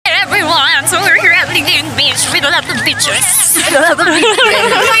So we're here at the beach with a lot of beaches.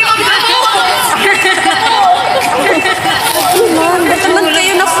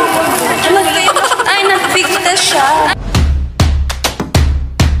 Ay, nagpigta siya.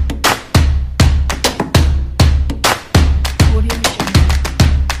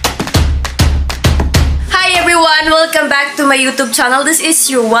 Hi everyone! Welcome back to my YouTube channel. This is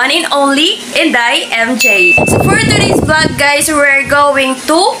your one and only Inday MJ. So for today's vlog guys, we're going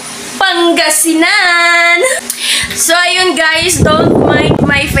to Pangasinan! So ayun guys, don't mind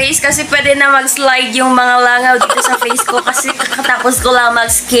my face kasi pwede na mag-slide yung mga langaw dito sa face ko kasi kakatapos ko lang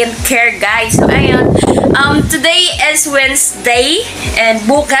mag-skincare guys. So ayun, today is Wednesday and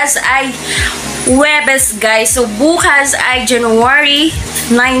bukas ay Huwebes guys. So bukas ay January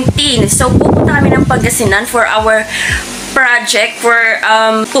 19. So pupunta kami ng Pangasinan for our project for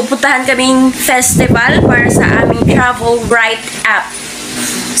pupuntahan kaming festival para sa aming travel write-up.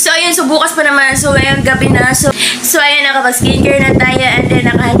 So, ayun. So, bukas pa naman. So, ngayon, gabi na. So ayun, nakapag-skincare na tayo. And then,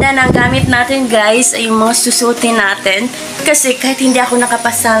 nakahanda ng gamit natin, guys. Ay, yung mga susutin natin. Kasi, kahit hindi ako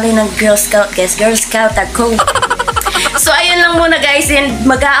nakapasali ng Girl Scout, guys. Girl Scout ako. So, ayun lang muna, guys. And,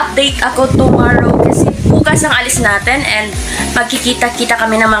 mag-a-update ako tomorrow. Kasi, bukas ang alis natin. And, magkikita-kita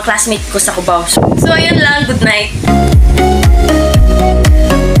kami ng mga classmate ko sa Cubao. So, ayun lang. Good night.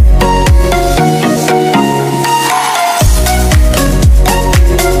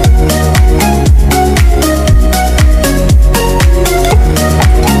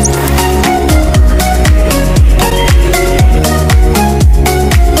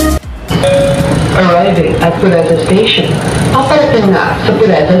 Arriving at Fiesta Station. Paparating na sa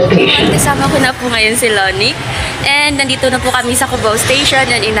Fiesta Station. Kasama ko na po ngayon si Lonnie. And nandito na po kami sa Cubao Station.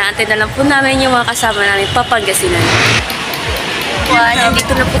 And inaantay na lang po namin yung mga kasama namin pa Pangasinan.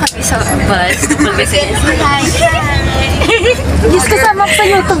 Nandito na po kami sa bus. Pangasinan. Hi! Yes, kasama ko sa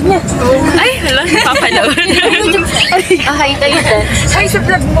YouTube niya. Ay, hala, napapanood. Hi, tayo dyan. Ay, sa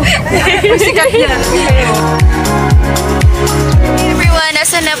vlog mo. Sikat yan. Everyone,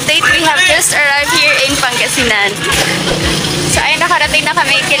 as an update, we have just arrived here in Pangasinan. So, ay nakarating na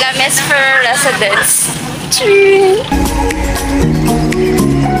kami kila Miss for residence.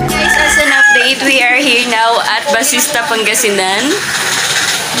 Guys, as an update, we are here now at Fiesta, Pangasinan.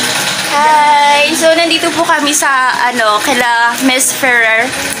 Hi! So, nandito po kami sa, kila Miss Ferrer.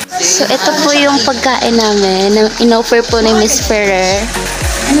 So, ito po yung pagkain namin. In-offer po ni Miss Ferrer.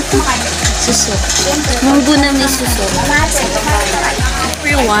 Ano po? Suso. Munggo na may suso.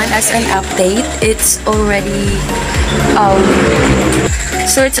 Everyone, as an update, it's already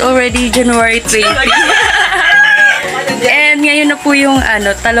January 20. And ngayon na po yung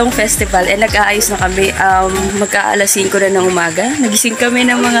Talong Festival and nag-aayos na kami. Mag-aalas 5 na ng umaga. Nagising kami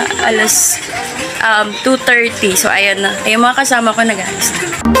ng mga alas 2:30. So ayan na. Ay, yung mga kasama ko nag-aayos na.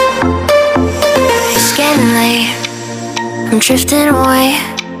 It's getting late. I'm drifting away.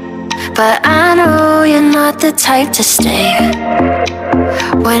 But I know you're not the type to stay.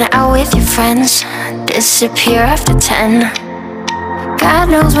 When out with your friends, disappear after 10. God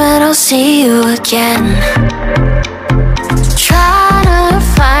knows when I'll see you again. Trying to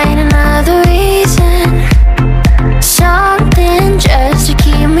find another reason, something just to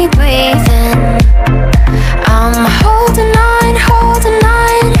keep me breathing. I'm holding on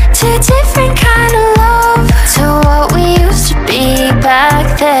to a different kind of love, to what we used to be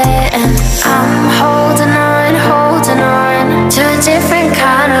back then. I'm holding on to a different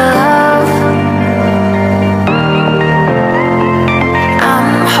kind of love.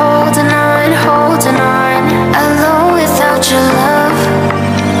 I'm holding on, alone without your love.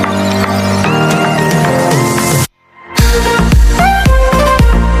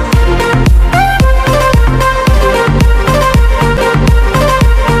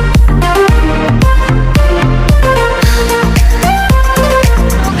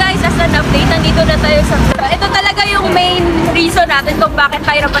 Natin kung bakit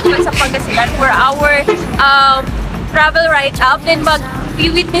tayo naman sa Pangasinan for our travel write-up. Then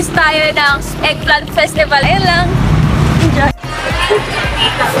mag-witness tayo ng Eggplant Festival. Ayun lang. Enjoy!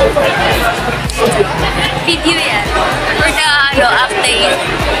 Video yan. For the update.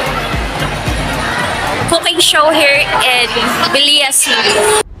 Cooking show here in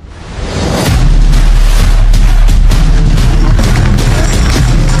Villasis.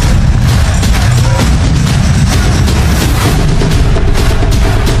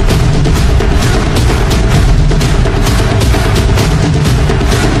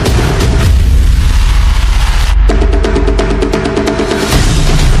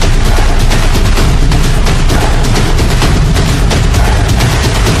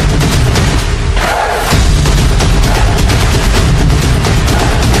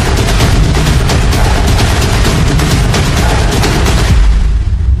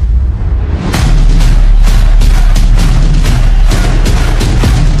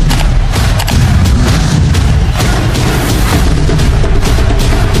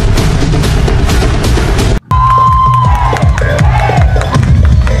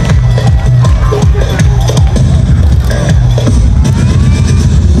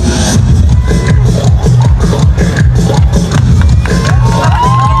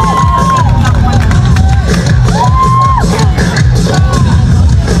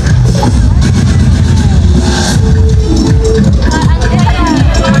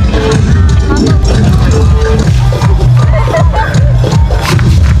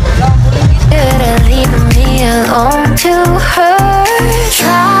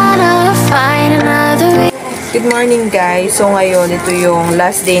 Good morning guys! So ngayon, ito yung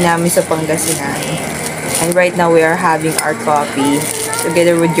last day namin sa Pangasinan. And right now, we are having our coffee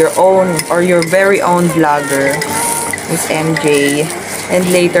together with your own or your very own vlogger, Miss MJ. And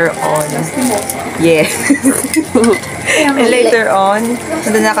later on, yeah. And later on,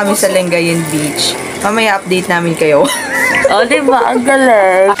 nandun na kami sa Lingayen Beach. Mamaya update namin kayo. Oh, diba? Ang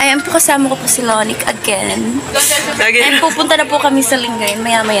galing. Ayan po, kasama ko po si Lonic again. And pupunta na po kami sa Lingayen,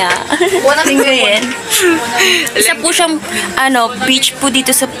 maya-maya. Lingayen. Isa po siyang, beach po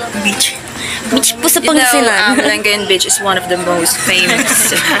dito sa beach. Beach po sa Pangasinan. Lingayen Beach is one of the most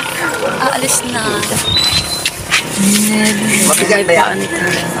famous. Aalis na. Maganda yan.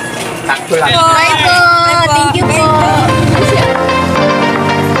 Takto lang. Bye po! Thank you po!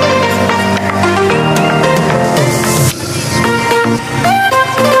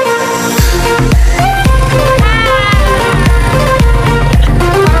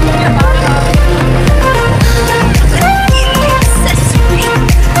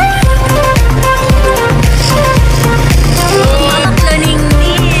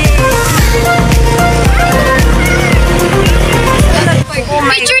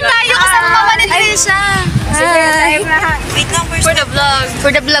 Picture tayo kasama mama ni Trisha. For the vlog. For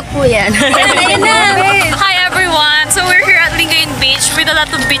the vlog po yan. Ayan na! Hi everyone. So we're here at Lingayen Beach with a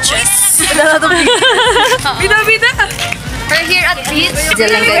lot of beaches. Bida. We're here at beach.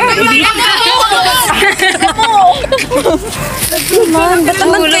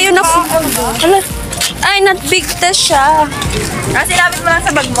 Ba't kayo na po? Ay, nagbigtas siya. Kasi lapit mo lang sa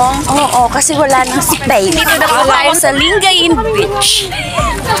bag mo. Oo, kasi wala nang space. Dito na po tayo sa Lingayen Beach.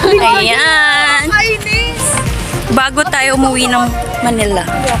 Ayan. Bago tayo umuwi ng Manila.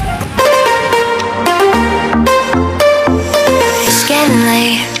 It's getting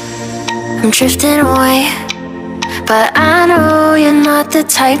late, I'm drifting away, but I know you're not the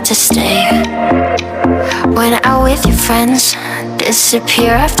type to stay. When out with your friends,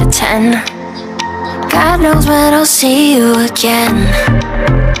 disappear after 10. God knows when I'll see you again.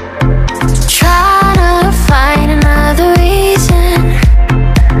 Try to find another reason,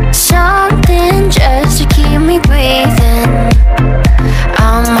 something just to keep me breathing.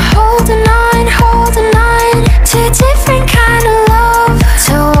 I'm holding on to a different kind of love,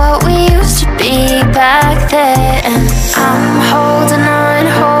 to what we used to be back then. I'm holding on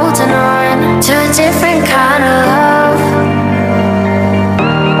to a different kind of love.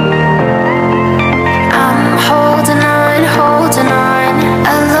 I'm holding on,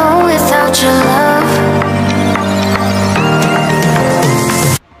 alone without your love.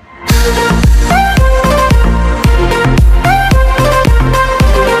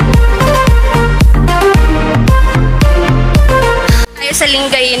 Sa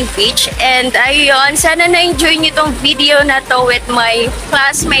Lingayen Beach, and ayun, sana na-enjoy nyo tong video na to with my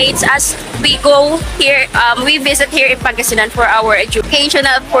classmates as we go here, we visit here in Pangasinan for our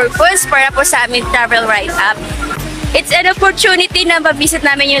educational purpose para po sa aming travel write-up. It's an opportunity na ma-visit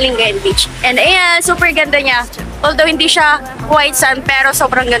namin yung Lingayen Beach, and ayan, super ganda niya, although hindi siya white sand, pero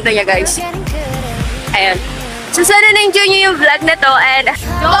sobrang ganda niya guys. Ayan. So sana na-enjoy nyo yung vlog na to, and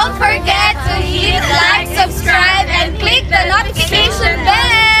Don't forget to hit like, subscribe, and click the notification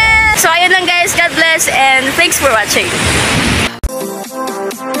bell. so ayun lang guys, God bless and thanks for watching.